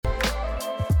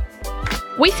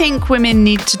We think women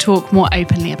need to talk more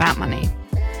openly about money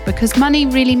because money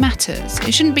really matters.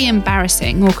 It shouldn't be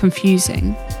embarrassing or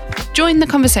confusing. Join the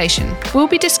conversation. We'll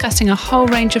be discussing a whole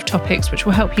range of topics which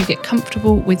will help you get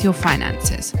comfortable with your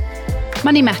finances.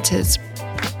 Money Matters,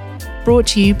 brought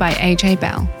to you by AJ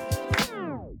Bell.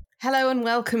 Hello and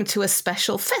welcome to a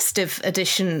special festive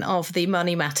edition of the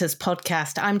Money Matters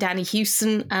podcast. I'm Danny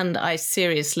Hewson and I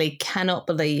seriously cannot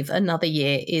believe another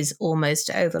year is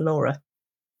almost over, Laura.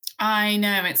 I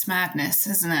know, it's madness,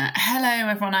 isn't it? Hello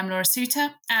everyone, I'm Laura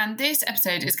Suter, and this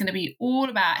episode is going to be all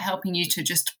about helping you to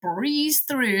just breeze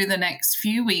through the next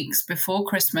few weeks before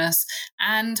Christmas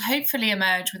and hopefully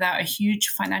emerge without a huge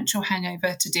financial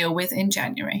hangover to deal with in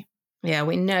January. Yeah,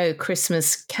 we know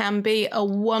Christmas can be a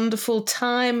wonderful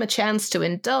time, a chance to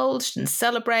indulge and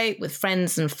celebrate with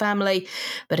friends and family,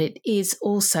 but it is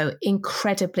also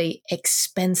incredibly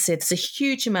expensive. There's a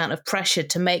huge amount of pressure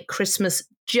to make Christmas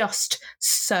just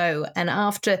so. And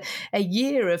after a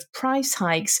year of price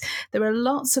hikes, there are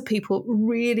lots of people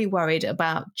really worried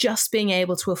about just being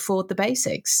able to afford the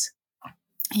basics.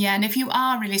 Yeah, and if you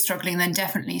are really struggling, then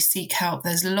definitely seek help.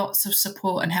 There's lots of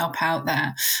support and help out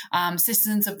there.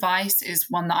 Citizens Advice is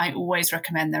one that I always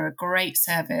recommend. They're a great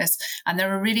service and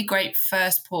they're a really great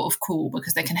first port of call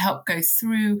because they can help go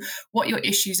through what your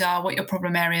issues are, what your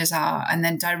problem areas are, and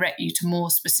then direct you to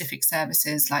more specific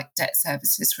services like debt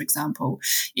services, for example,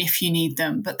 if you need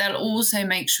them. But they'll also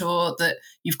make sure that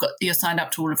you're signed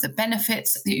up to all of the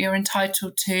benefits that you're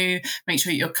entitled to, make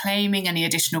sure you're claiming any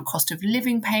additional cost of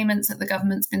living payments that the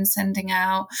government's been sending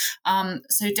out.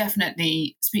 So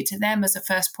definitely speak to them as a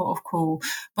first port of call,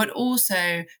 but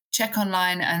also check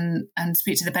online and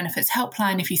speak to the benefits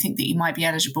helpline if you think that you might be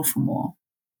eligible for more.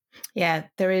 Yeah,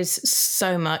 there is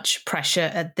so much pressure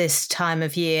at this time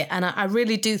of year. And I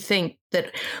really do think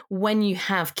that when you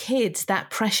have kids, that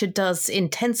pressure does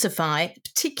intensify,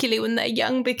 particularly when they're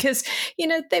young, because,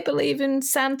 they believe in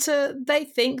Santa. They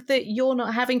think that you're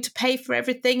not having to pay for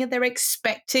everything and they're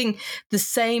expecting the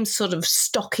same sort of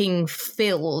stocking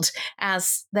filled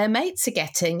as their mates are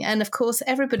getting. And of course,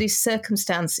 everybody's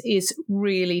circumstance is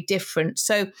really different.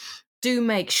 So do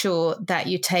make sure that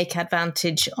you take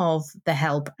advantage of the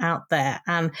help out there.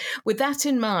 And with that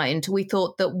in mind, we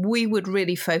thought that we would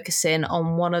really focus in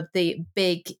on one of the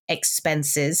big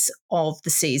expenses of the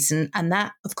season. And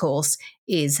that, of course,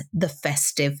 is the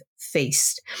festive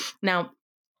feast. Now,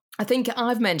 I think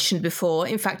I've mentioned before,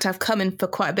 in fact, I've come in for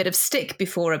quite a bit of stick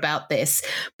before about this,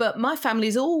 but my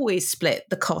family's always split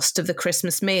the cost of the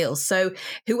Christmas meal. So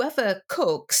whoever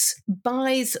cooks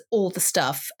buys all the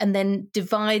stuff and then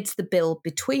divides the bill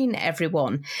between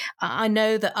everyone. I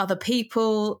know that other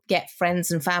people get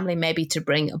friends and family maybe to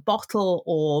bring a bottle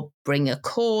or bring a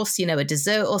course, a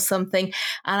dessert or something.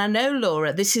 And I know,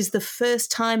 Laura, this is the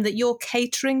first time that you're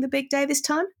catering the big day this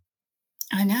time.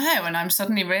 I know, and I'm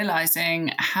suddenly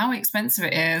realising how expensive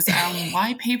it is and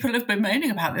why people have been moaning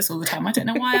about this all the time. I don't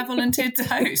know why I volunteered to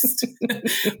host.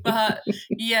 But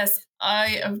yes,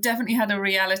 I have definitely had a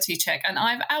reality check and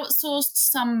I've outsourced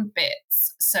some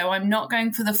bits. So I'm not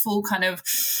going for the full kind of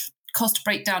cost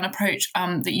breakdown approach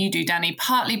that you do, Danny,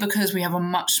 partly because we have a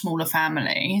much smaller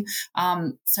family.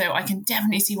 So I can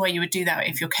definitely see why you would do that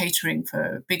if you're catering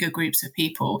for bigger groups of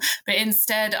people. But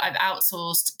instead, I've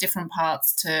outsourced different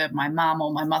parts to my mum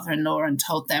or my mother-in-law and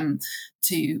told them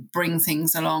to bring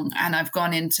things along. And I've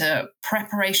gone into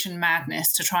preparation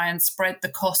madness to try and spread the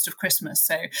cost of Christmas.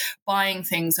 So buying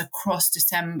things across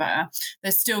December.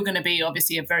 There's still going to be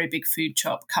obviously a very big food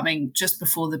shop coming just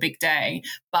before the big day,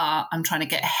 but I'm trying to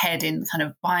get ahead in kind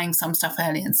of buying some stuff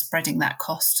early and spreading that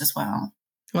cost as well.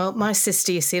 Well, my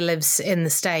sister, you see, lives in the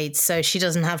States, so she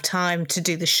doesn't have time to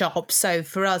do the shop. So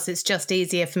for us, it's just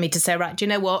easier for me to say, right, do you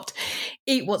know what?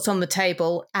 Eat what's on the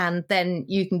table and then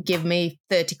you can give me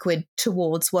 30 quid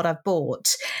towards what I've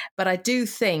bought. But I do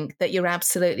think that you're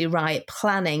absolutely right.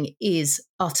 Planning is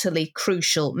utterly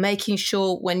crucial. Making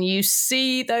sure when you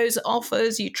see those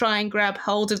offers, you try and grab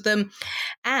hold of them.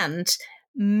 And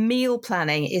meal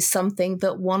planning is something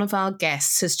that one of our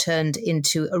guests has turned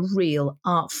into a real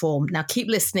art form. Now, keep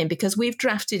listening because we've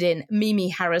drafted in Mimi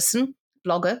Harrison,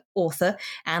 blogger, author,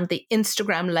 and the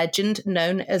Instagram legend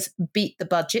known as Beat the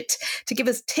Budget, to give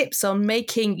us tips on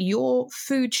making your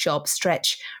food shop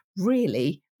stretch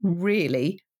really,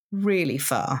 really, really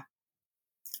far.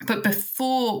 But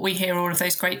before we hear all of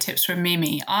those great tips from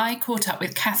Mimi, I caught up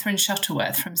with Catherine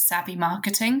Shuttleworth from Savvy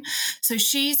Marketing. So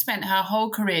she spent her whole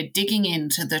career digging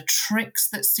into the tricks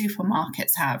that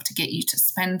supermarkets have to get you to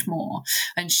spend more.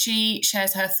 And she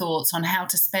shares her thoughts on how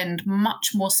to spend much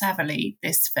more savvily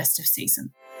this festive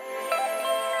season.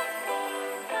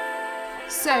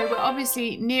 So we're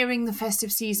obviously nearing the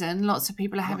festive season. Lots of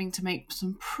people are having to make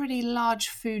some pretty large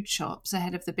food shops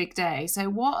ahead of the big day. So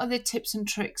what are the tips and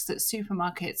tricks that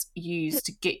supermarkets use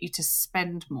to get you to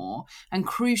spend more? And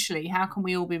crucially, how can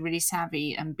we all be really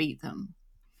savvy and beat them?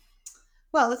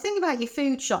 Well, the thing about your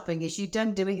food shopping is you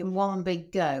don't do it in one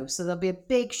big go. So there'll be a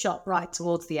big shop right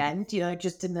towards the end,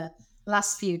 just in the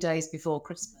last few days before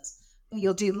Christmas. But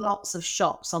you'll do lots of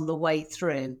shops on the way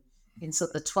through in sort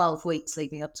of the 12 weeks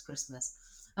leading up to Christmas.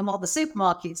 And what the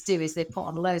supermarkets do is they put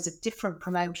on loads of different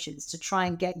promotions to try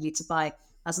and get you to buy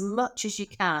as much as you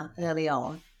can early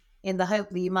on in the hope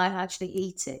that you might actually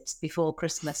eat it before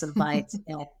Christmas and buy it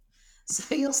again.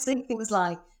 So you'll see things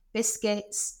like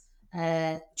biscuits,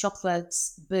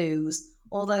 chocolates, booze,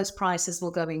 all those prices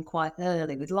will go in quite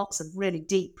early with lots of really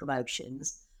deep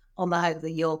promotions on the hope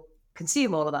that you'll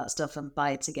consume all of that stuff and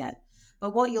buy it again.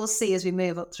 But what you'll see as we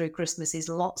move up through Christmas is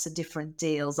lots of different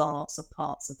deals on lots of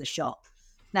parts of the shop.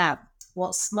 Now,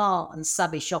 what smart and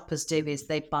savvy shoppers do is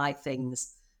they buy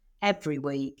things every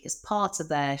week as part of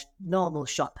their normal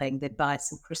shopping. They buy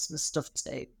some Christmas stuff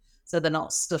too. So they're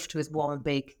not stuffed with one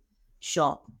big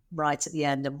shop right at the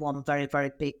end and one very,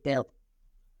 very big bill.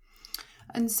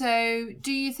 And so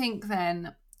do you think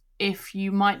then, if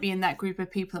you might be in that group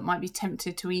of people that might be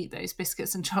tempted to eat those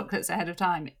biscuits and chocolates ahead of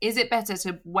time, is it better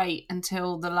to wait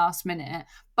until the last minute,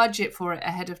 budget for it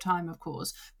ahead of time, of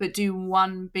course, but do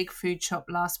one big food shop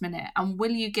last minute? And will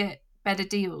you get better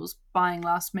deals buying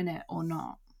last minute or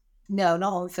not? No,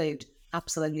 not on food.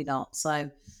 Absolutely not. So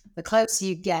the closer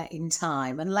you get in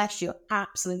time, unless you're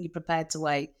absolutely prepared to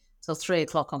wait till 3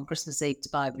 o'clock on Christmas Eve to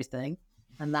buy everything,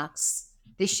 and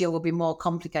this year will be more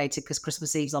complicated because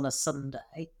Christmas Eve's on a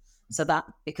Sunday. So that,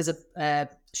 because of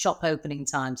shop opening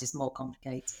times, is more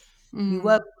complicated. You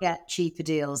won't get cheaper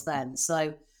deals then.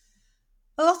 So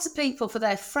a lot of people for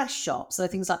their fresh shops, so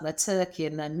things like their turkey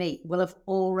and their meat, will have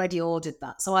already ordered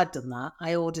that. So I've done that.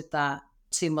 I ordered that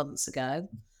 2 months ago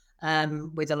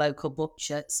with a local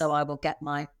butcher. So I will get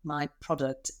my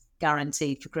product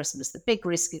guaranteed for Christmas. The big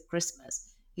risk at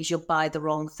Christmas is you'll buy the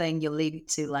wrong thing, you'll leave it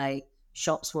too late,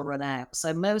 shops will run out.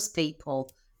 So most people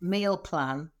meal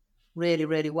plan really,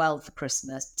 really well for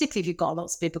Christmas, particularly if you've got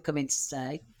lots of people coming to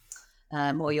stay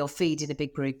or you're feeding a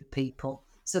big group of people.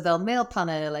 So they'll meal plan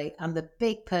early, and the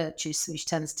big purchase, which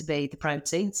tends to be the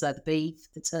protein, so the beef,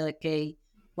 the turkey,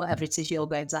 whatever it is you're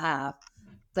going to have,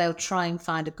 they'll try and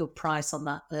find a good price on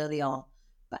that early on.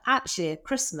 But actually at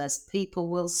Christmas, people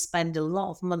will spend a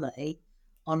lot of money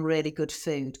on really good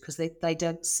food because they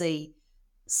don't see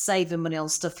saving money on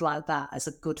stuff like that as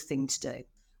a good thing to do.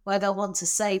 Where they'll want to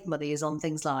save money is on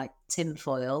things like tin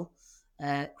foil,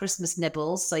 Christmas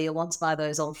nibbles. So you'll want to buy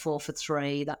those on 4 for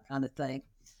 3, that kind of thing.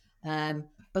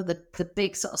 But the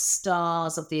big sort of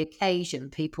stars of the occasion,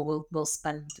 people will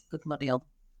spend good money on.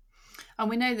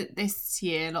 And we know that this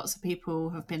year, lots of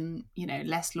people have been,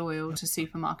 less loyal to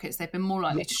supermarkets. They've been more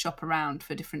likely to shop around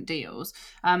for different deals.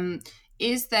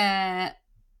 Is there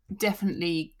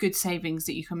definitely good savings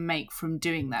that you can make from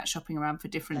doing that, shopping around for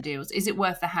different deals? Is it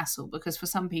worth the hassle? Because for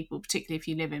some people, particularly if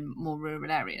you live in more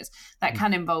rural areas, that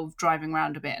can involve driving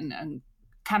around a bit and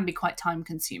can be quite time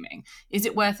consuming. Is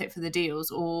it worth it for the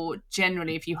deals, or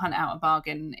generally if you hunt out a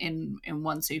bargain in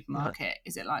one supermarket,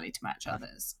 is it likely to match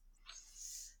others?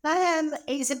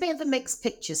 It's a bit of a mixed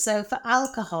picture. So for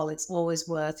alcohol, it's always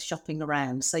worth shopping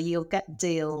around. So you'll get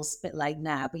deals a bit late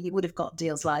now, but you would have got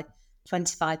deals like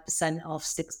 25% off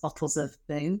 6 bottles of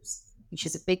booze, which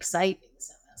is a big savings.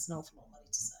 So that's an awful lot of money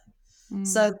to save.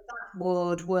 So that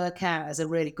would work out as a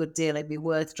really good deal. It'd be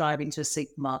worth driving to a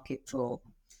supermarket for.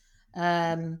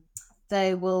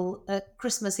 They will, at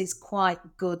Christmas, it's quite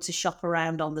good to shop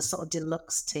around on the sort of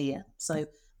deluxe tier. So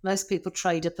most people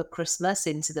trade up at Christmas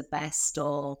into the best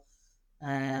or,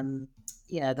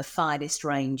 the finest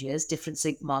ranges. Different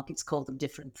supermarkets call them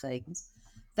different things.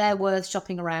 They're worth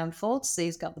shopping around for to see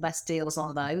who's got the best deals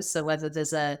on those. So whether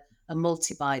there's a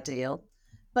multi-buy deal.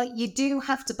 But you do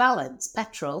have to balance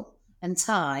petrol and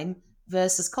time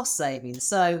versus cost savings.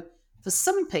 So for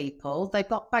some people, they've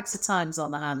got bags of times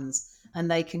on their hands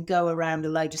and they can go around a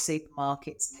load of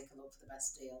supermarkets and they can look for the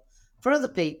best deal. For other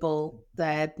people,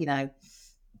 they're,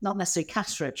 not necessarily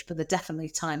cash rich, but they're definitely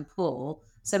time poor.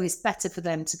 So it's better for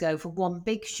them to go for one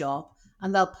big shop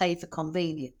and they'll pay for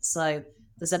convenience. So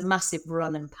there's a massive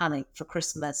run and panic for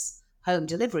Christmas home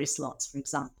delivery slots, for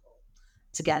example,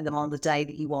 to get them on the day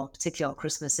that you want, particularly on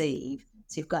Christmas Eve.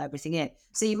 So you've got everything in.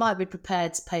 So you might be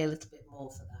prepared to pay a little bit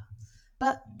more for that.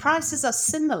 But prices are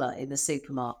similar in the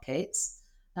supermarkets.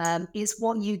 It's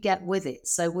what you get with it.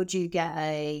 So would you get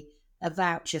a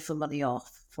voucher for money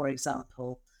off, for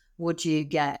example? Would you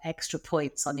get extra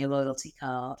points on your loyalty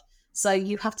card? So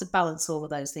you have to balance all of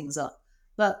those things up.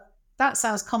 But that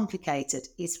sounds complicated.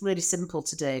 It's really simple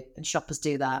to do, and shoppers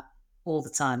do that all the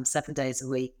time, 7 days a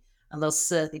week, and they'll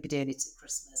certainly be doing it at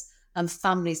Christmas. And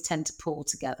families tend to pool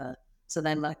together, so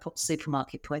they might put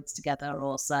supermarket points together,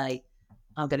 or say,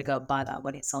 "I'm going to go and buy that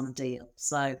when it's on a deal."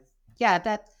 So yeah,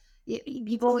 that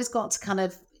you've always got to kind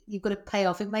of you've got to pay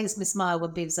off. It makes me smile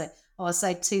when people say, "Oh, I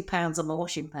saved £2 on my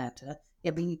washing powder."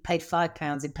 Yeah, but you paid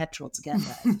 £5 in petrol to get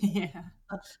there. Yeah.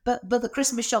 But the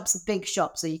Christmas shop's a big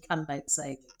shop, so you can make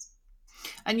savings.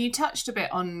 And you touched a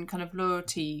bit on kind of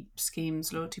loyalty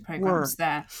schemes, loyalty programs Word.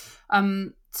 there.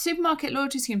 Supermarket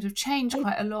loyalty schemes have changed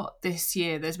quite a lot this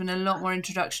year. There's been a lot more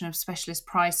introduction of specialist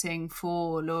pricing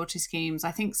for loyalty schemes,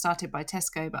 I think started by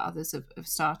Tesco, but others have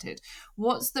started.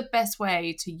 What's the best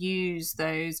way to use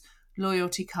those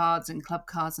loyalty cards and club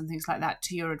cards and things like that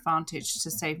to your advantage to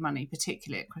save money,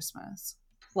 particularly at Christmas?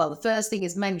 Well, the first thing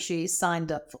is make sure you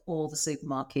signed up for all the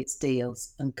supermarkets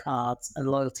deals and cards and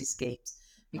loyalty schemes,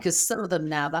 because some of them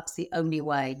now, that's the only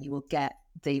way you will get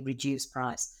the reduced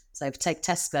price. So if you take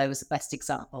Tesco as the best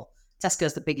example, Tesco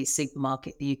is the biggest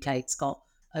supermarket in the UK. It's got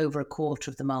over a quarter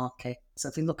of the market. So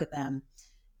if you look at them,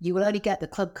 you will only get the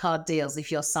club card deals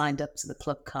if you're signed up to the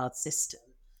club card system.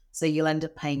 So you'll end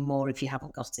up paying more if you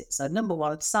haven't got it. So number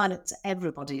one, sign up to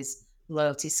everybody's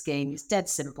loyalty scheme. It's dead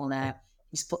simple now.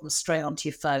 You just put them straight onto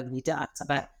your phone. You don't have to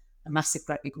have a massive,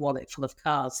 great big wallet full of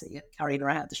cards that you're carrying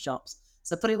around the shops.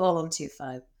 So put it all onto your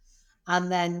phone.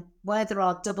 And then where there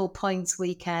are double points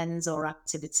weekends or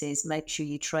activities, make sure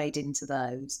you trade into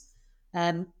those.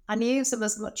 And use them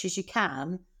as much as you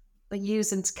can, but use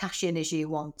them to cash in as you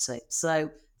want to.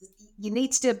 So you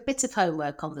need to do a bit of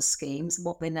homework on the schemes,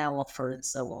 what they now offer and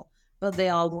so on. But they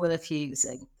are worth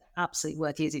using, absolutely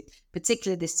worth using,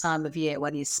 particularly this time of year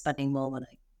when you're spending more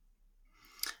money.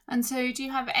 And so do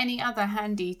you have any other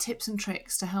handy tips and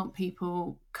tricks to help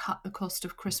people cut the cost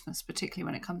of Christmas, particularly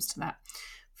when it comes to that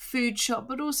food shop,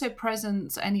 but also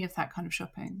presents, any of that kind of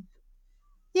shopping?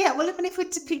 Yeah, well, even if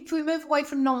we move away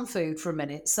from non-food for a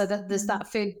minute, so that there's that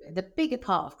food, the bigger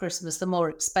part of Christmas, the more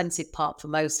expensive part for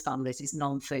most families is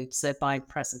non-food, so buying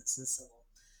presents and so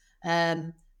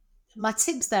on. My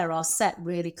tips there are set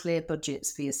really clear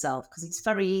budgets for yourself, because it's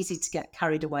very easy to get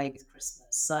carried away with Christmas.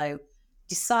 So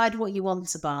decide what you want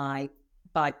to buy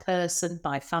by person,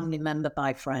 by family member,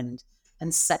 by friend,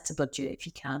 and set a budget if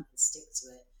you can and stick to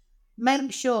it.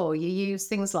 Make sure you use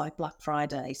things like Black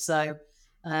Friday. So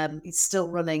it's still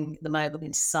running at the moment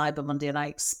into Cyber Monday, and I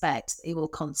expect it will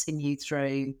continue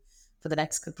through for the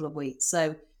next couple of weeks.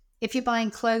 So if you're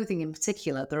buying clothing in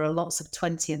particular, there are lots of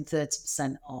 20 and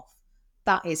 30% off.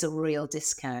 That is a real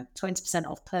discount. 20%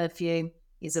 off perfume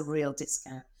is a real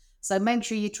discount. So make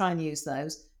sure you try and use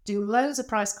those. Do loads of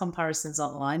price comparisons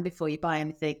online before you buy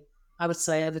anything, I would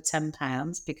say over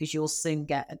 £10, because you'll soon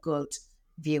get a good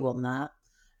view on that.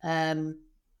 And,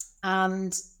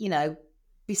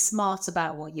 be smart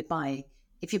about what you're buying.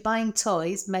 If you're buying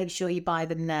toys, make sure you buy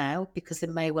them now, because they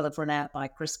may well have run out by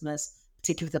Christmas,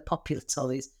 particularly with the popular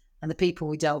toys. And the people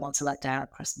we don't want to let down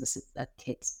at Christmas are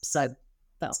kids. So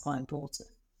that's quite important.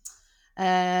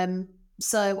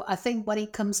 So I think when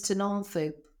it comes to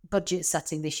non-food, budget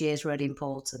setting this year is really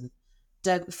important.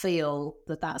 Don't feel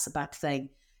that that's a bad thing.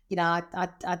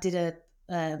 I did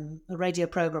a radio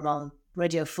program on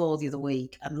Radio 4 the other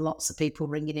week, and lots of people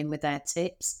ringing in with their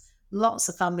tips. Lots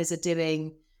of families are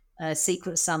doing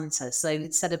Secret Santa. So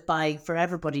instead of buying for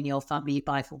everybody in your family, you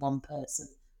buy for one person,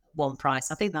 one price.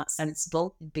 I think that's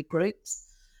sensible in big groups.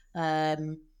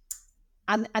 And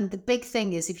the big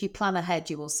thing is, if you plan ahead,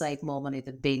 you will save more money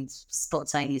than being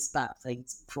spontaneous about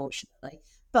things, unfortunately.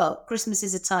 But Christmas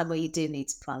is a time where you do need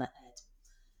to plan ahead.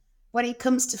 When it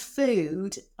comes to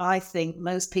food, I think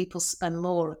most people spend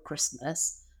more at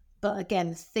Christmas. But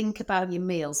again, think about your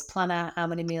meals. Plan out how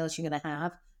many meals you're going to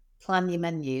have. Plan your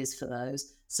menus for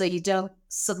those, so you don't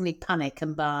suddenly panic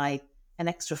and buy an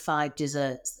extra 5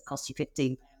 desserts that cost you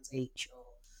 £15 each.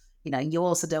 Or, you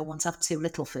also don't want to have too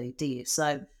little food, do you?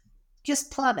 So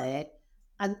just plan it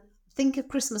and think of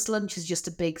Christmas lunch as just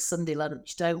a big Sunday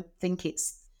lunch. Don't think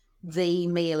it's the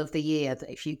meal of the year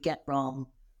that if you get wrong,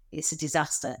 it's a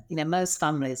disaster. Most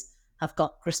families have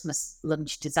got Christmas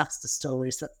lunch disaster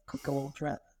stories that could go on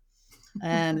forever.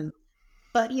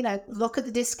 But, look at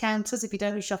the discounters. If you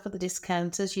don't shop at the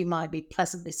discounters, you might be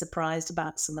pleasantly surprised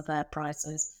about some of their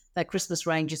prices. Their Christmas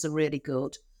ranges are really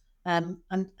good. And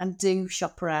do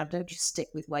shop around. Don't just stick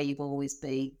with where you've always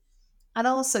been. And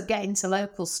also get into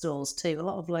local stores too. A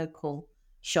lot of local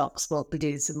shops will be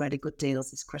doing some really good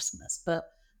deals this Christmas. But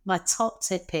my top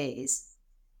tip is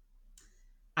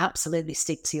absolutely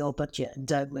stick to your budget and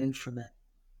don't move from it.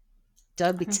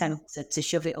 Don't be tempted to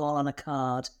shove it all on a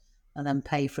card and then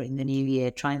pay for it in the new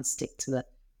year. Try and stick to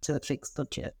a fixed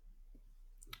budget.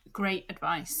 Great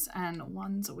advice, and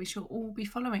ones that we shall all be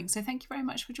following. So thank you very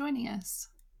much for joining us.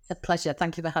 A pleasure.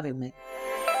 Thank you for having me.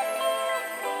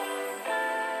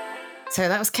 So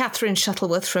that was Catherine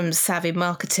Shuttleworth from Savvy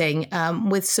Marketing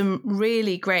with some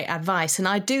really great advice. And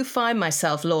I do find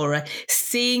myself, Laura,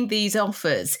 seeing these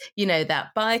offers, that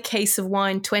buy a case of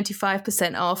wine,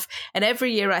 25% off. And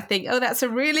every year I think, oh, that's a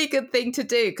really good thing to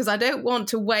do because I don't want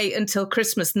to wait until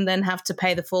Christmas and then have to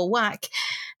pay the full whack.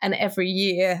 And every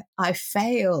year I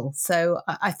fail. So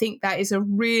I think that is a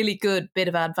really good bit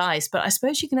of advice. But I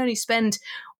suppose you can only spend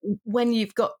when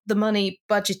you've got the money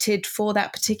budgeted for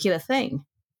that particular thing.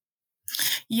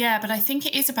 Yeah, but I think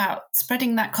it is about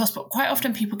spreading that cost. But quite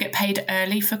often people get paid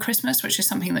early for Christmas, which is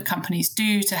something that companies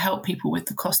do to help people with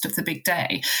the cost of the big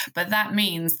day. But that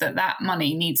means that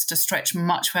money needs to stretch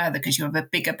much further because you have a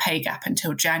bigger pay gap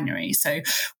until January. So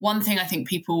one thing I think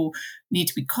people need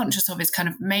to be conscious of is kind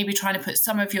of maybe trying to put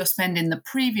some of your spend in the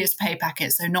previous pay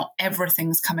packet, so not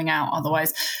everything's coming out.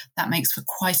 Otherwise, that makes for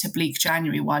quite a bleak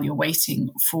January while you're waiting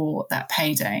for that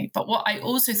payday. But what I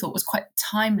also thought was quite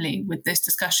timely with this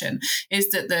discussion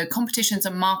is that the Competitions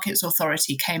and Markets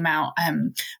Authority came out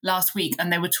last week,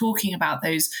 and they were talking about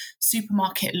those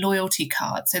supermarket loyalty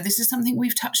cards. So this is something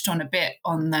we've touched on a bit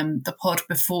on the pod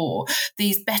before,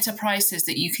 these better prices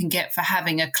that you can get for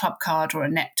having a club card or a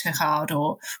Nectar card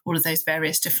or all of those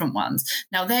various different ones.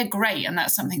 Now they're great, and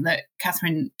that's something that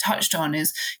Catherine touched on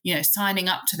is, signing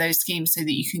up to those schemes so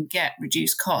that you can get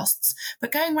reduced costs.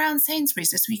 But going around Sainsbury's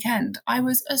this weekend, I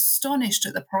was astonished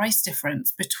at the price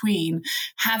difference between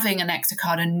having an Nectar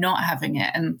card and not having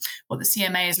it. And what the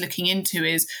CMA is looking into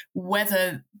is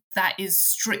whether that is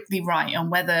strictly right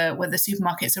and whether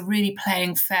supermarkets are really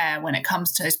playing fair when it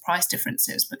comes to those price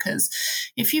differences. Because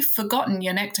if you've forgotten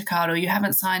your Nectar card or you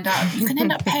haven't signed up, you can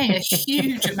end up paying a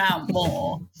huge amount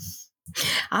more.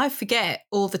 I forget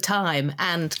all the time,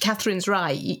 and Catherine's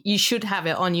right. You should have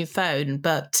it on your phone,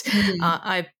 but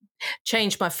I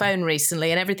changed my phone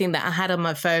recently, and everything that I had on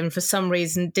my phone for some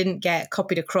reason didn't get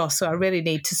copied across. So I really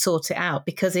need to sort it out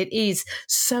because it is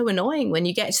so annoying when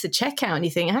you get to the checkout and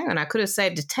you think, hang on, I could have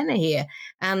saved a tenner here.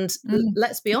 And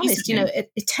let's be honest, a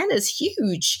tenner's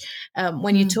huge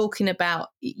when you're talking about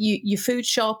your food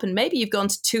shop, and maybe you've gone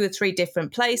to 2 or 3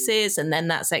 different places, and then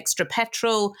that's extra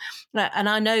petrol. And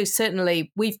I know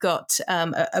certainly we've got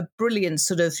a brilliant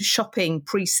sort of shopping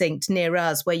precinct near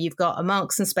us where you've got a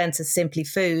Marks and Spencer Simply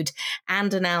Food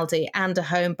and an Aldi and a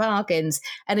Home Bargains.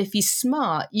 And if you're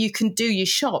smart, you can do your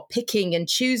shop picking and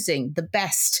choosing the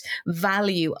best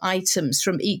value items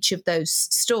from each of those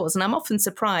stores. And I'm often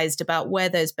surprised about where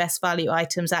those best value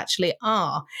items actually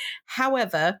are.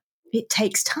 However, it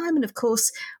takes time. And of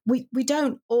course, we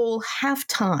don't all have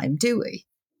time, do we?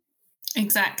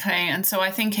 Exactly. And so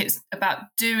I think it's about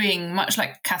doing, much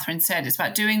like Catherine said, it's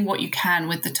about doing what you can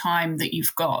with the time that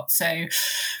you've got. So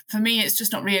for me, it's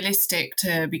just not realistic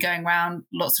to be going around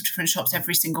lots of different shops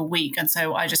every single week. And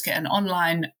so I just get an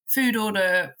online food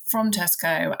order from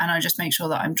Tesco, and I just make sure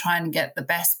that I'm trying to get the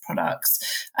best products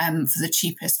for the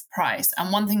cheapest price.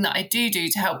 And one thing that I do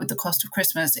to help with the cost of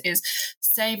Christmas is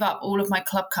save up all of my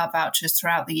club card vouchers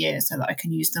throughout the year so that I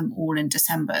can use them all in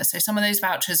December. So some of those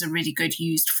vouchers are really good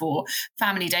used for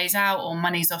family days out or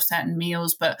monies off certain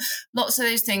meals, but lots of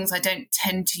those things I don't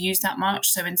tend to use that much.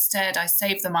 So instead I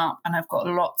save them up, and I've got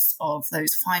lots of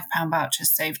those £5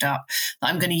 vouchers saved up that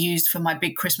I'm going to use for my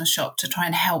big Christmas shop to try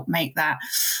and help make that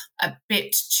a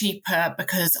bit cheaper,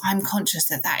 because I'm conscious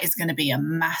that is going to be a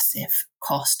massive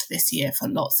cost this year for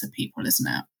lots of people, isn't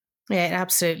it? Yeah, it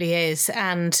absolutely is.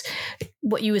 And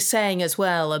what you were saying as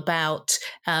well about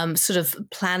sort of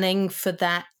planning for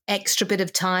that extra bit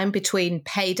of time between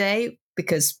payday,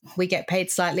 because we get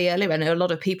paid slightly earlier. I know a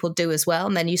lot of people do as well.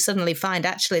 And then you suddenly find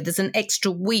actually there's an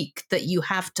extra week that you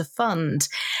have to fund.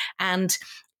 And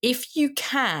if you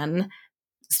can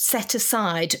set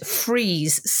aside,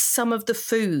 freeze some of the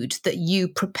food that you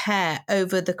prepare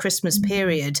over the Christmas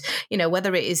period,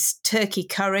 whether it is turkey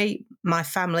curry. My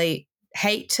family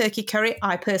hate turkey curry.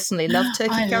 I personally love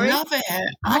turkey curry. I love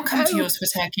it. I'll come to yours for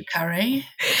turkey curry.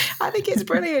 I think it's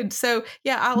brilliant. So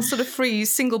yeah, I'll sort of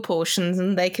freeze single portions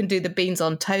and they can do the beans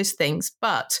on toast things.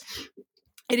 But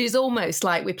it is almost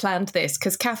like we planned this,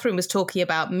 because Catherine was talking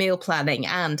about meal planning,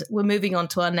 and we're moving on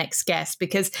to our next guest,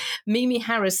 because Mimi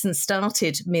Harrison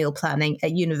started meal planning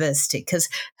at university because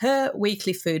her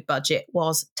weekly food budget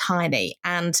was tiny.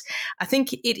 And I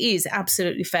think it is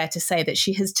absolutely fair to say that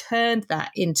she has turned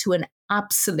that into an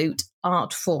absolute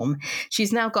art form.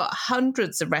 She's now got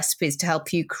hundreds of recipes to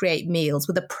help you create meals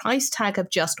with a price tag of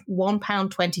just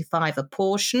 £1.25 a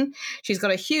portion. She's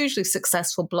got a hugely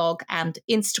successful blog and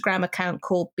Instagram account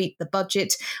called Beat the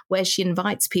Budget, where she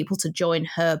invites people to join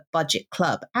her budget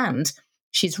club. And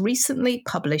she's recently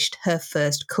published her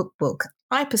first cookbook.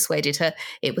 I persuaded her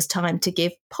it was time to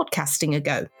give podcasting a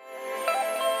go.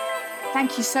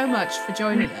 Thank you so much for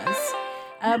joining us.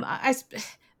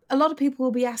 A lot of people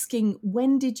will be asking,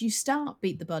 when did you start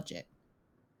Beat the Budget?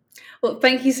 Well,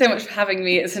 thank you so much for having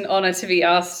me. It's an honour to be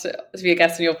asked to be a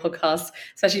guest on your podcast,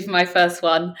 especially for my first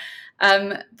one.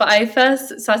 But I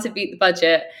first started Beat the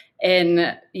Budget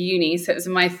in uni, so it was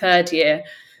in my third year.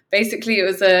 Basically,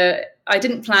 I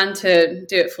didn't plan to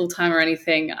do it full time or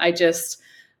anything. I just,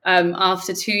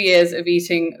 after 2 years of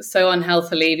eating so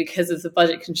unhealthily because of the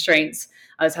budget constraints,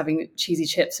 I was having cheesy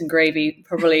chips and gravy,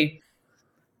 probably,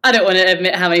 I don't want to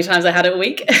admit how many times I had it a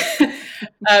week.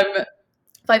 But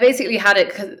I basically had it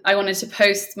because I wanted to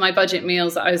post my budget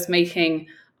meals that I was making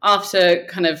after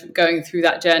kind of going through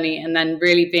that journey, and then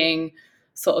really being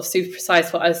sort of super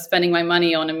precise what I was spending my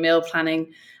money on and meal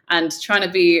planning, and trying to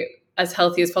be as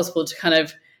healthy as possible to kind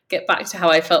of get back to how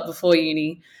I felt before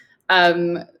uni.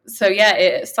 So yeah,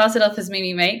 it started off as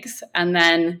Mimi Makes, and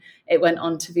then it went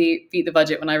on to be Beat the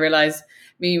Budget when I realized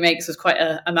Mimi Makes was quite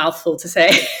a mouthful to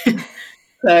say.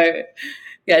 So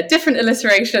yeah, different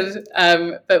alliteration,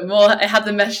 but more, it had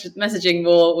the messaging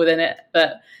more within it.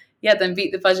 But yeah, then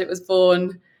Beat the Budget was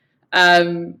born.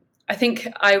 I think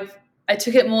I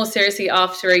took it more seriously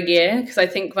after a year, because I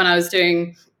think when I was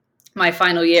doing my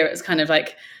final year, it was kind of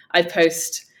like I'd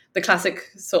post the classic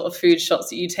sort of food shots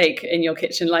that you take in your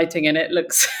kitchen lighting, and it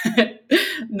looks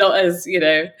not as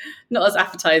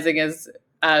appetizing as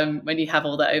when you have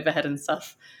all that overhead and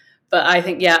stuff. But I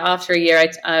think, yeah, after a year,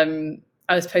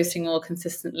 I was posting more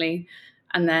consistently,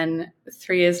 and then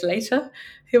 3 years later,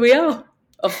 here we are.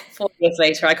 Or 4 years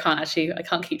later, I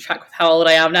can't keep track with how old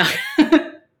I am now.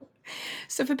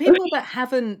 So for people that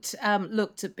haven't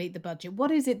looked at Beat the Budget,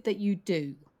 what is it that you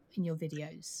do in your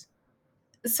videos?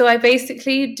 So I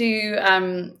basically do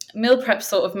meal prep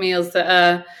sort of meals that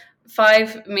are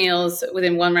 5 meals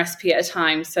within one recipe at a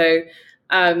time. So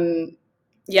I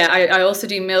also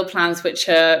do meal plans, which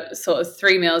are sort of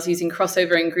 3 meals using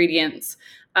crossover ingredients.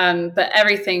 But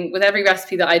with every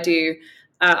recipe that I do,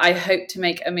 I hope to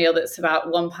make a meal that's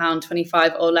about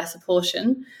 £1.25 or less a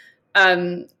portion.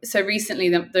 So recently,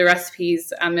 the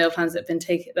recipes and meal plans that have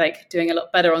been doing a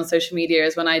lot better on social media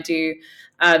is when I do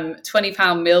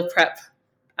 £20 meal prep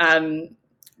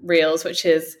reels, which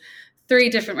is 3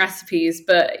 different recipes,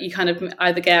 but you kind of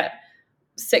either get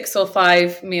 6 or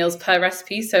 5 meals per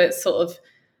recipe. So it's sort of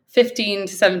 15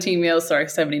 to 17 meals. Sorry,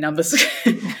 so many numbers,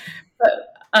 but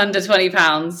under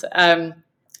 £20.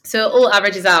 So it all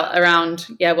averages out around,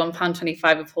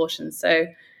 £1.25 a portion. So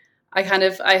I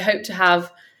hope to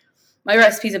have my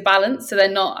recipes are balanced. So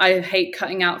they're not, I hate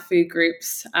cutting out food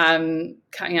groups,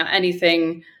 cutting out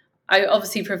anything. I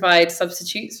obviously provide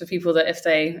substitutes for people that if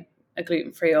they are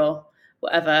gluten-free or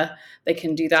whatever, they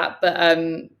can do that. But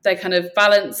they're kind of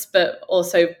balanced, but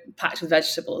also packed with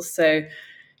vegetables. So,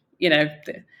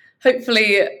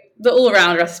 hopefully the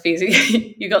all-around recipes,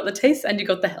 you got the taste and you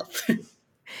got the health.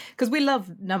 Because we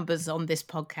love numbers on this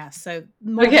podcast, so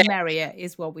more the merrier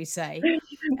is what we say.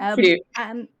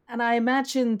 And I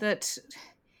imagine that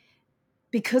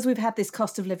because we've had this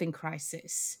cost of living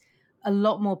crisis, a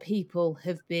lot more people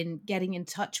have been getting in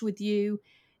touch with you.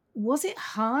 Was it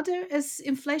harder as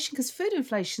inflation? Because food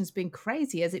inflation's been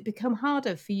crazy. Has it become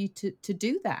harder for you to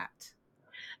do that?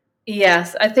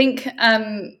 Yes, I think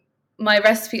my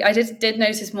recipe, I did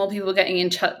notice more people getting in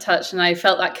touch, and I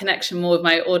felt that connection more with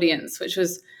my audience, which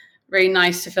was really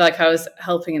nice to feel like I was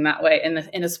helping in that way,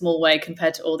 in a small way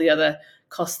compared to all the other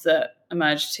costs that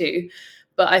emerged too.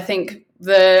 But I think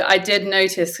I did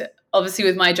notice, obviously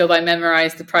with my job, I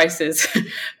memorized the prices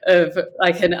of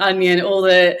like an onion,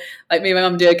 me and my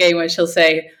mum do a game where she'll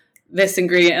say this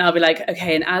ingredient and I'll be like,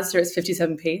 okay, in Asda it's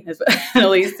 57p and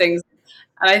all these things.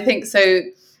 And I think so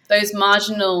those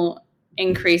marginal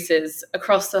increases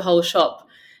across the whole shop,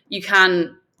 you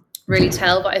can really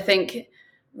tell. But I think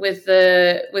with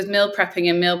meal prepping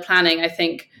and meal planning, I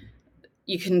think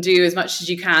you can do as much as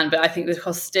you can, but I think the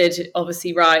costs did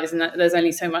obviously rise, and there's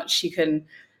only so much you can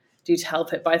do to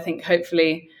help it. But I think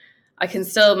hopefully I can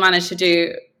still manage to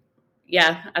do,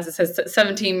 as it says,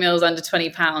 17 meals under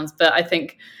 £20. But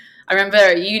I remember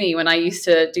at uni when I used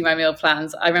to do my meal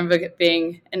plans, I remember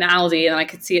being in Aldi and I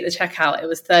could see at the checkout it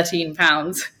was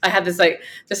 £13. I had this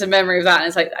just a memory of that, and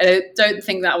it's like I don't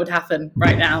think that would happen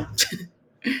right now.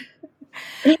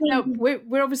 Now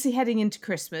we're obviously heading into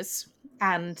Christmas,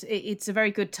 And it's a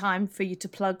very good time for you to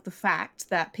plug the fact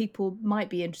that people might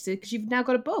be interested because you've now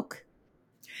got a book.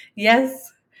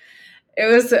 Yes, it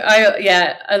was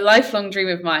a lifelong dream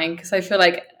of mine, because I feel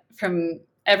like from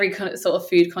every kind of sort of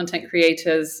food content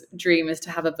creator's dream is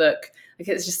to have a book. Like,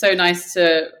 it's just so nice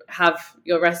to have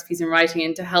your recipes in writing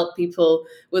and to help people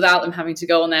without them having to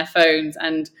go on their phones.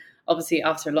 And obviously,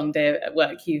 after a long day at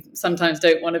work, you sometimes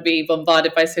don't want to be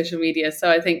bombarded by social media.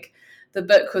 So I think the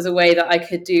book was a way that I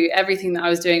could do everything that I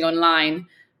was doing online,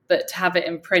 but to have it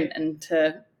in print and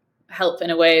to help in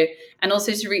a way, and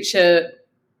also to reach a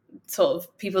sort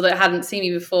of people that hadn't seen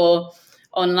me before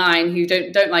online, who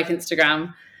don't like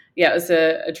Instagram. Yeah, it was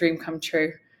a dream come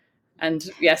true. And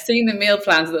yeah, seeing the meal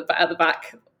plans at the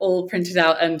back all printed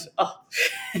out, and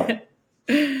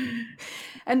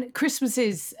And Christmas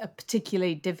is a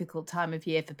particularly difficult time of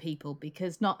year for people,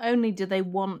 because not only do they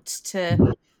want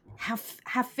to have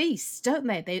feasts, don't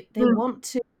they? They want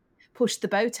to push the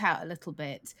boat out a little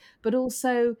bit, but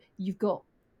also you've got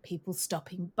people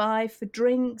stopping by for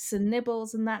drinks and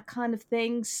nibbles and that kind of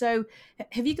thing. So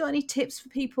have you got any tips for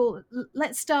people?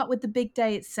 Let's start with the big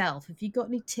day itself. Have you got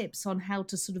any tips on how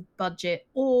to sort of budget,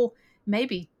 or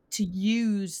maybe to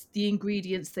use the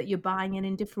ingredients that you're buying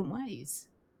in different ways?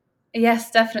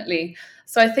 Yes, definitely.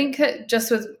 So I think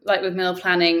just with meal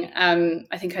planning,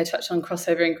 I think I touched on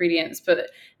crossover ingredients,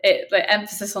 but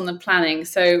emphasis on the planning.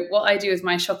 So what I do is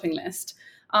my shopping list.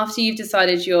 After you've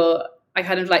decided I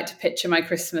kind of like to picture my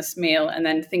Christmas meal and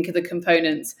then think of the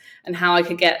components and how I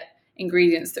could get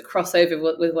ingredients that cross over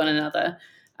with one another.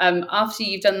 After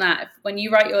you've done that, when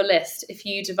you write your list, if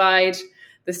you divide,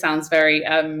 this sounds very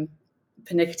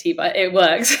pernickety, but it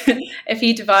works. If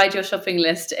you divide your shopping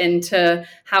list into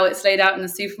how it's laid out in the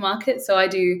supermarket, so I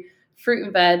do fruit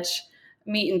and veg,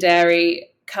 meat and dairy,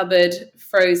 cupboard,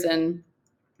 frozen,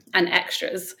 and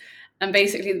extras. And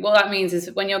basically what that means is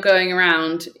when you're going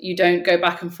around, you don't go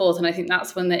back and forth. And I think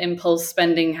that's when the impulse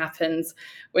spending happens,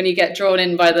 when you get drawn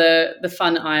in by the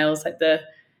fun aisles, like the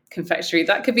confectionery.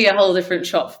 That could be a whole different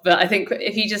shop. But I think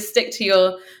if you just stick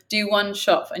to do one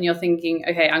shop and you're thinking,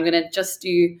 okay, I'm going to just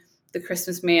do the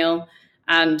Christmas meal,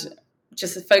 and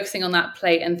just focusing on that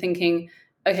plate and thinking,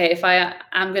 okay, if I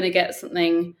am going to get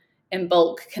something in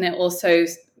bulk, can it also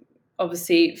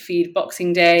obviously feed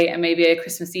Boxing Day and maybe a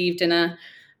Christmas Eve dinner?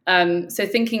 So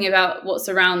thinking about what's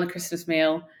around the Christmas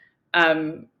meal.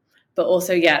 But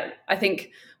also, I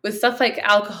think with stuff like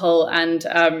alcohol and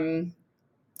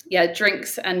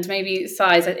drinks and maybe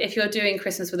size, if you're doing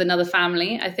Christmas with another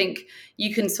family, I think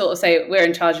you can sort of say we're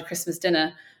in charge of Christmas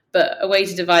dinner. But a way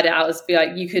to divide it out is be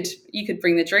like, you could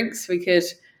bring the drinks. We could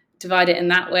divide it in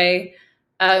that way.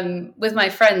 With my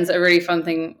friends, a really fun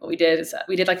thing what we did is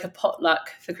we did like a potluck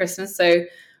for Christmas. So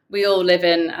we all live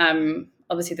in,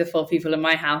 obviously the 4 people in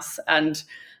my house, and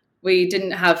we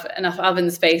didn't have enough oven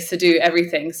space to do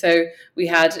everything. So we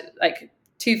had like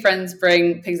 2 friends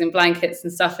bring pigs in blankets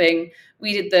and stuffing.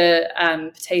 We did the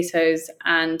potatoes,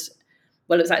 and it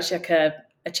was actually like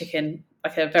a chicken,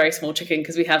 like a very small chicken,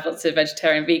 because we have lots of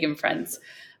vegetarian, vegan friends.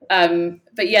 But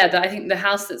I think the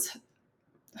house that's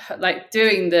like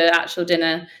doing the actual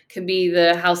dinner can be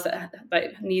the house that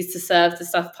like needs to serve the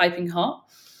stuff piping hot.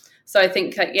 So I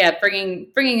think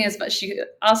bringing as much,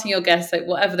 asking your guests like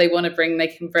whatever they want to bring, they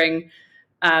can bring.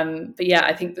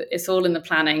 I think that it's all in the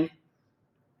planning.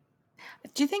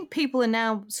 Do you think people are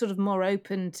now sort of more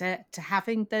open to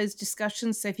having those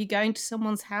discussions? So if you're going to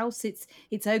someone's house, it's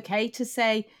okay to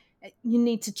say you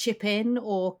need to chip in,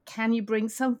 or can you bring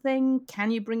something?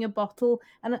 Can you bring a bottle?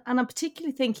 And I'm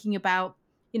particularly thinking about,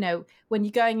 when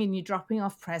you're going and you're dropping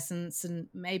off presents, and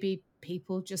maybe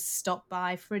people just stop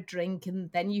by for a drink,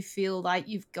 and then you feel like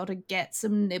you've got to get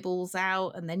some nibbles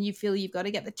out, and then you feel you've got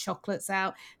to get the chocolates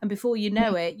out. And before you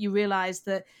know it, you realize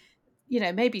that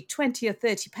maybe 20 or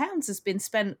 30 pounds has been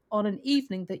spent on an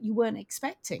evening that you weren't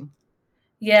expecting.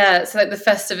 Yeah, so like the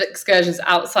festive excursions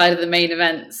outside of the main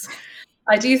events.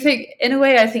 I do think, in a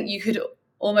way, I think you could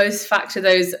almost factor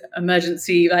those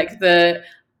emergency,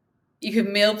 you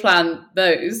could meal plan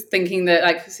those, thinking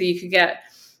that so you could get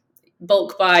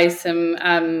bulk buy some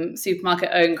supermarket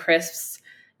owned crisps.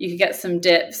 You could get some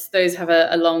dips. Those have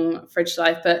a long fridge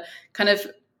life, but kind of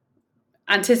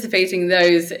anticipating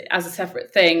those as a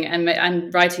separate thing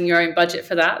and writing your own budget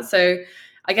for that. So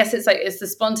I guess it's the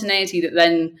spontaneity that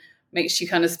then makes you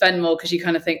kind of spend more, because you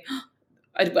kind of think, oh,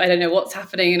 I don't know what's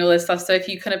happening and all this stuff. So if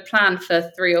you kind of plan for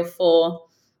 3 or 4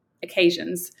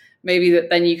 occasions, maybe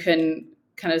then you can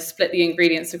kind of split the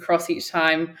ingredients across each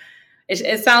time.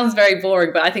 It sounds very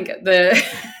boring, but I think the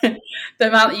the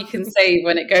amount that you can save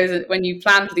when you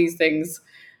plan for these things,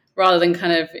 rather than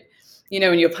kind of,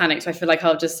 when you're panicked, I feel like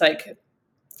I'll just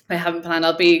I haven't planned,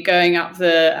 I'll be going up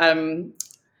the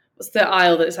what's the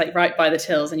aisle that's like right by the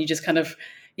tills, and you just kind of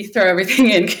you throw everything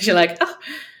in because you're like,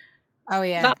 Oh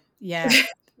yeah, that. yeah.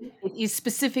 It is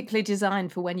specifically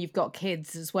designed for when you've got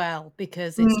kids as well,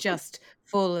 because it's just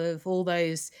full of all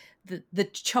those the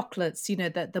chocolates,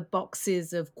 the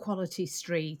boxes of Quality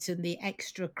Street and the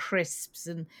extra crisps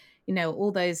and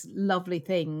all those lovely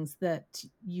things that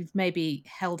you've maybe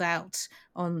held out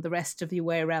on the rest of your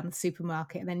way around the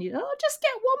supermarket, and then just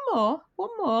get one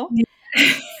more.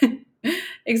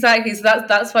 Exactly. So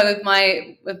that's why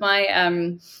with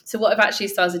my so what I've actually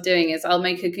started doing is I'll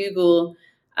make a Google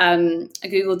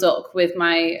Doc with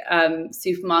my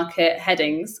supermarket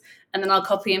headings, and then I'll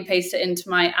copy and paste it into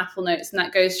my Apple Notes, and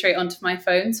that goes straight onto my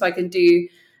phone, so I can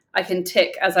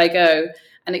tick as I go.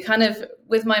 And it kind of,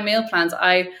 with my meal plans,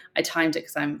 I timed it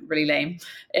because I'm really lame.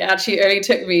 It actually only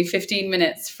took me 15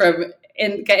 minutes from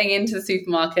getting into the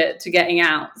supermarket to getting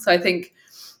out. So I think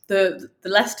the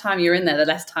less time you're in there, the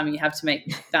less time you have to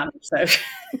make damage. So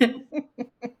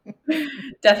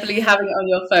definitely having it on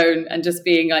your phone and just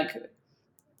being like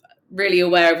really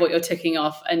aware of what you're ticking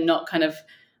off, and not kind of,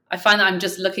 I find that I'm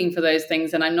just looking for those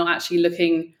things and I'm not actually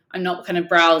looking, I'm not kind of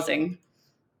browsing.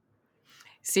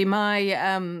 See,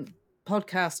 my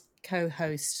podcast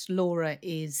co-host Laura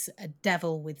is a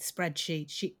devil with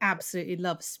spreadsheets. She absolutely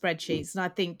loves spreadsheets, and I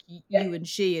think you and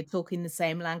she are talking the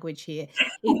same language here.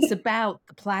 It's about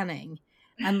the planning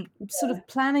and sort of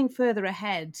planning further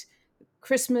ahead,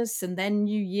 Christmas and then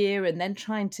New Year, and then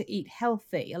trying to eat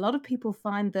healthy. A lot of people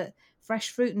find that fresh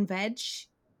fruit and veg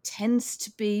tends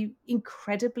to be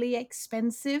incredibly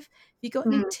expensive. Have you got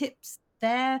any tips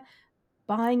there?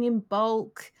 Buying in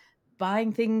bulk,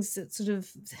 buying things that sort of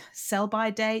sell by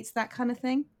dates, that kind of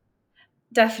thing?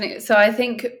 Definitely. So I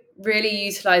think really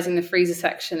utilizing the freezer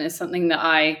section is something that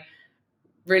I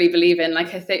really believe in.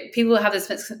 Like, I think people have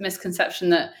this misconception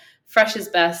that fresh is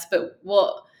best, but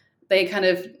what they kind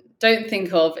of don't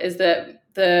think of is that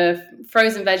the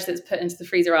frozen veg that's put into the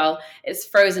freezer aisle, it's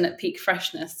frozen at peak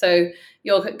freshness. So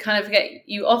you'll kind of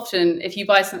you often, if you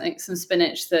buy some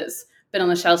spinach that's been on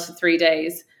the shelf for 3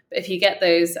 days, but if you get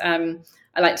those,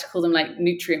 I like to call them like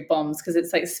nutrient bombs, because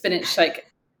it's like spinach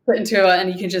like put into it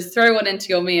and you can just throw one into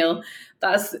your meal.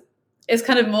 It's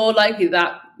kind of more likely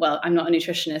that, well, I'm not a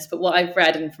nutritionist, but what I've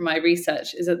read and from my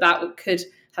research is that could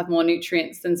have more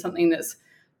nutrients than something that's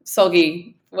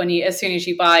soggy as soon as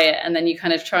you buy it, and then you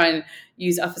kind of try and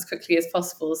use it up as quickly as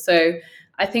possible. So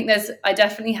I think I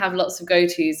definitely have lots of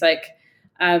go-tos, like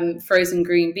frozen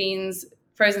green beans,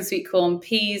 frozen sweet corn,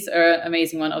 peas are an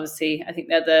amazing one. Obviously, I think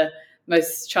they're the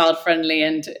most child-friendly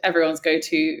and everyone's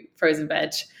go-to frozen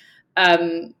veg.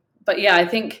 But yeah, I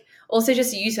think also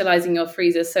just utilizing your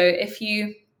freezer. So if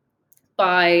you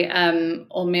buy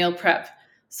or meal prep,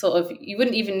 sort of, you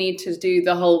wouldn't even need to do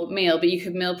the whole meal, but you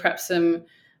could meal prep some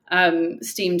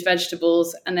steamed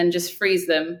vegetables and then just freeze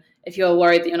them if you're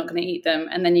worried that you're not going to eat them,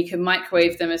 and then you can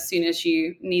microwave them as soon as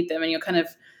you need them, and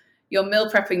you're meal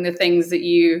prepping the things that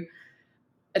you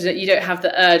don't have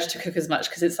the urge to cook as much,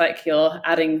 because it's like you're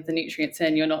adding the nutrients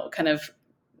in. You're not kind of,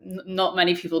 not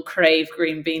many people crave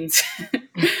green beans.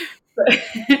 but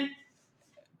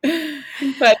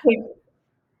I think,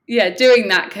 yeah, doing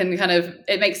that can kind of,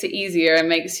 it makes it easier and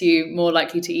makes you more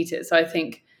likely to eat it. So I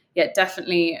think, yeah,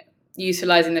 definitely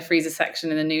utilizing the freezer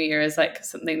section in the new year is like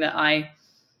something that I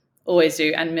always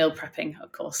do, and meal prepping,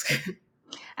 of course.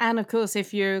 And of course,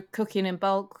 if you're cooking in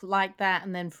bulk like that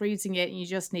and then freezing it and you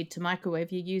just need to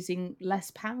microwave, you're using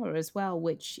less power as well,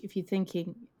 which, if you're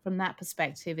thinking from that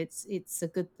perspective, it's a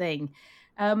good thing.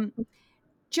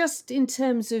 Just in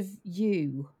terms of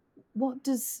you, what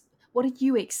are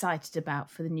you excited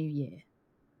about for the new year?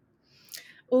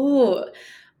 Oh,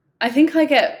 I think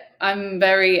I'm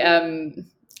very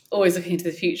always looking into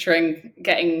the future and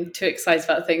getting too excited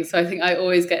about things. So I think I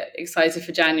always get excited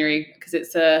for January, because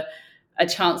it's a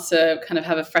chance to kind of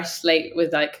have a fresh slate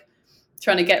with like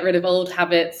trying to get rid of old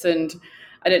habits. And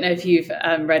I don't know if you've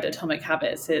read Atomic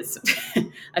Habits. It's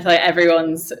I feel like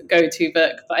everyone's go-to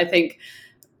book, but I think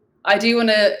I do want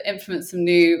to implement some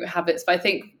new habits. But I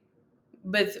think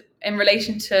in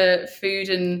relation to food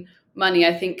and money,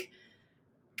 I think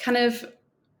kind of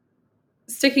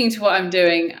sticking to what I'm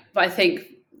doing. But I think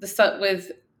the stuff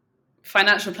with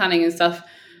financial planning and stuff,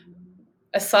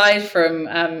 aside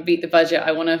from beat the budget,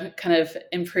 I want to kind of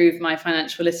improve my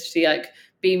financial literacy, like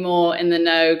be more in the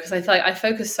know, because I feel like I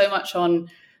focus so much on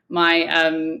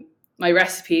my my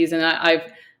recipes, and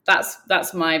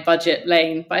that's my budget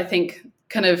lane. But I think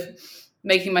kind of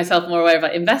making myself more aware of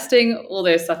like investing, all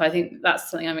those stuff, I think that's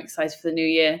something I'm excited for the new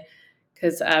year,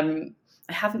 because I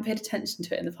I haven't paid attention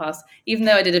to it in the past, even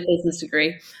though I did a business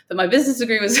degree. But my business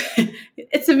degree was,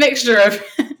 it's a mixture of,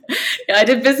 yeah, I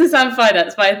did business and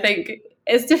finance, but I think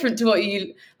it's different to what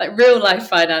you, like real life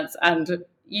finance and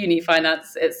uni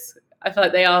finance. I feel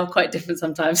like they are quite different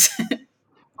sometimes.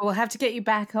 We'll have to get you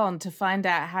back on to find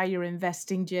out how your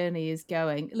investing journey is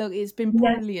going. Look, it's been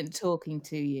brilliant talking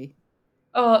to you.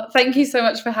 Oh, thank you so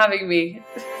much for having me.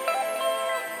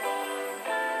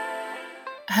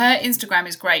 Her Instagram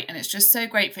is great, and it's just so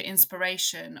great for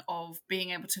inspiration of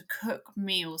being able to cook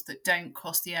meals that don't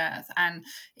cost the earth. And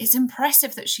it's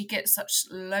impressive that she gets such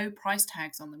low price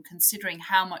tags on them, considering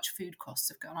how much food costs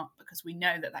have gone up, because we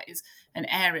know that is an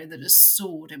area that has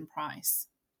soared in price.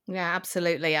 Yeah,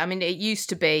 absolutely. I mean, it used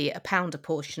to be £1 a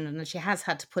portion, and she has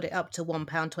had to put it up to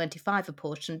 £1.25 a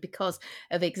portion because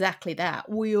of exactly that.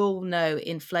 We all know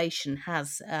inflation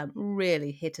has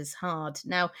really hit us hard.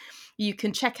 Now, you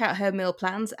can check out her meal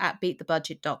plans at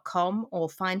beatthebudget.com or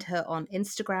find her on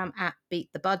Instagram at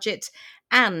beatthebudget.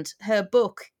 And her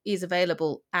book is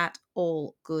available at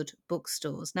all good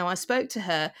bookstores. Now, I spoke to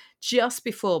her just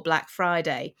before Black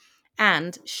Friday,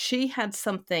 and she had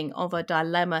something of a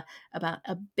dilemma about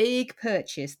a big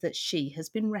purchase that she has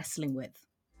been wrestling with.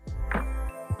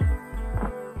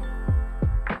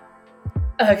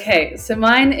 Okay, so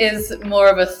mine is more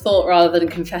of a thought rather than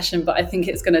a confession, but I think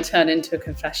it's going to turn into a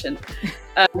confession.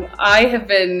 I have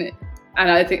been,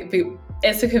 and I think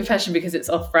it's a confession because it's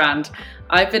off-brand.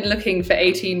 I've been looking for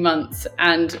 18 months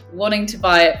and wanting to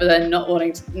buy it, but then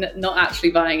not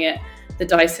actually buying it, the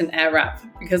Dyson Airwrap,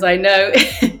 because I know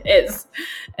it's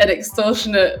an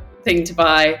extortionate thing to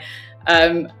buy.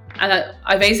 And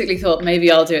I basically thought maybe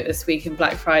I'll do it this week in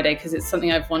Black Friday because it's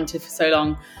something I've wanted for so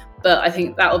long. But I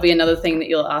think that will be another thing that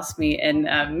you'll ask me in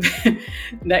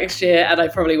next year, and I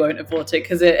probably won't have bought it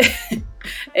because it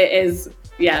is,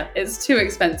 yeah, it's too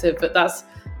expensive. But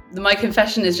my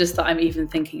confession is just that I'm even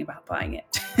thinking about buying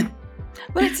it.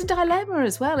 Well, it's a dilemma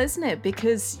as well, isn't it?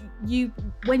 Because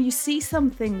when you see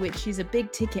something which is a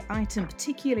big ticket item,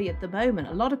 particularly at the moment,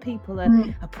 a lot of people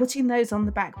are putting those on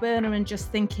the back burner and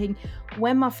just thinking,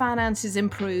 when my finances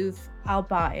improve, I'll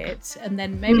buy it. And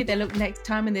then maybe they look next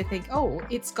time and they think, oh,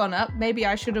 it's gone up. Maybe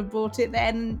I should have bought it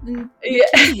then. And you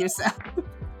kill yourself.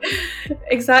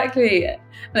 Exactly. And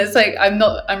it's like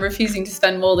I'm refusing to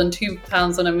spend more than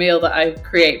 £2 on a meal that I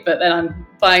create, but then I'm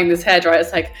buying this hairdryer.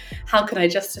 It's like, how can I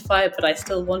justify it, but I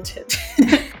still want it?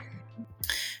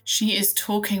 She is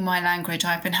talking my language.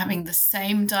 I've been having the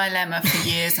same dilemma for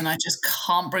years and I just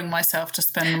can't bring myself to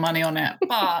spend the money on it.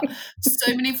 But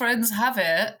so many friends have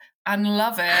it and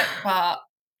love it, but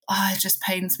it just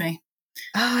pains me.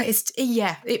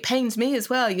 It pains me as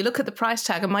well. You look at the price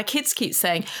tag and my kids keep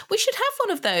saying, we should have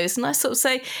one of those. And I sort of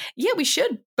say, yeah, we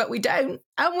should, but we don't.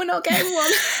 And we're not getting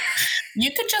one.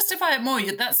 You could justify it more.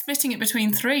 That's splitting it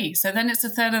between 3. So then it's a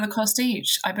third of the cost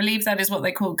each. I believe that is what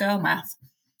they call girl math.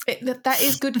 That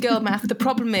is good girl math. The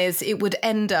problem is it would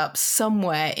end up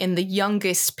somewhere in the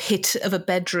youngest pit of a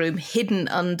bedroom, hidden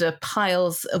under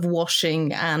piles of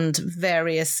washing and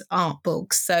various art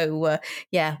books. So,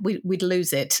 we'd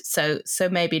lose it. So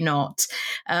maybe not.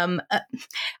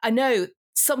 I know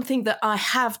something that I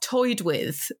have toyed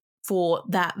with for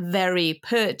that very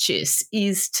purchase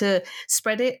is to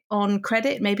spread it on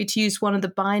credit, maybe to use one of the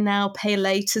buy now, pay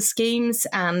later schemes.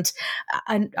 And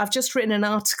I've just written an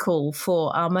article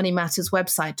for our Money Matters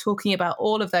website talking about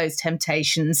all of those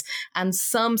temptations and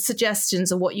some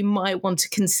suggestions of what you might want to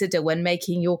consider when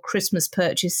making your Christmas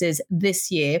purchases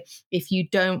this year if you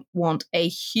don't want a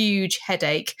huge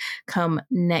headache come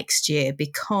next year.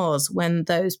 Because when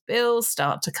those bills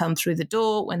start to come through the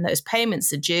door, when those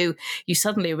payments are due, you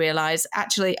suddenly realize,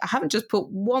 actually, I haven't just put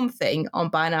one thing on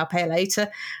buy now, pay later.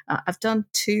 I've done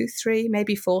 2, 3,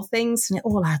 maybe 4 things, and it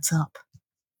all adds up.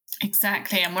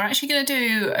 Exactly. And we're actually going to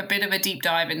do a bit of a deep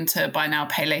dive into buy now,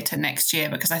 pay later next year,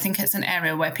 because I think it's an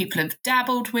area where people have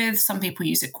dabbled with. Some people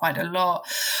use it quite a lot,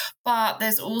 but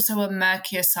there's also a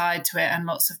murkier side to it and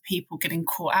lots of people getting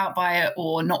caught out by it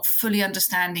or not fully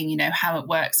understanding, how it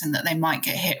works and that they might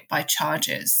get hit by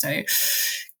charges. So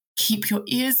keep your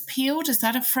ears peeled. Is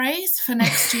that a phrase for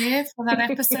next year for that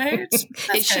episode?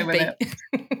 It should be.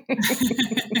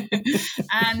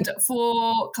 And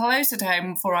for closer to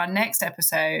home, for our next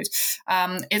episode,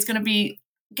 it's going to be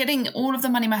getting all of the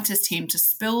Money Matters team to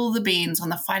spill the beans on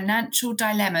the financial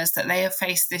dilemmas that they have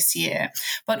faced this year,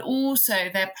 but also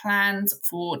their plans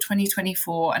for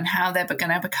 2024 and how they're going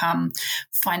to become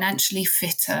financially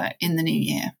fitter in the new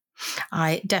year.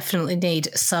 I definitely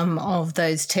need some of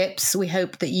those tips. We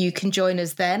hope that you can join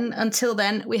us then. Until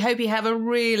then, we hope you have a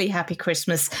really happy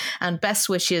Christmas and best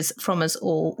wishes from us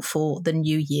all for the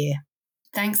new year.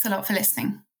 Thanks a lot for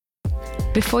listening.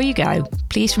 Before you go,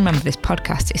 please remember this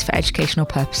podcast is for educational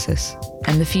purposes,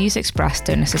 and the views expressed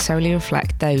don't necessarily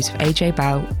reflect those of AJ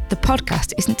Bell. The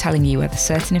podcast isn't telling you whether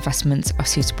certain investments are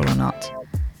suitable or not.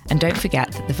 And don't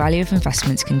forget that the value of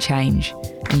investments can change,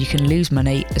 and you can lose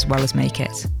money as well as make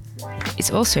it.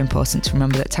 It's also important to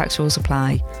remember that tax rules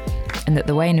apply, and that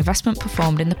the way an investment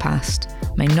performed in the past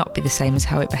may not be the same as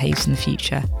how it behaves in the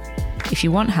future. If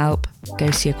you want help,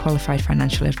 go see a qualified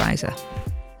financial advisor.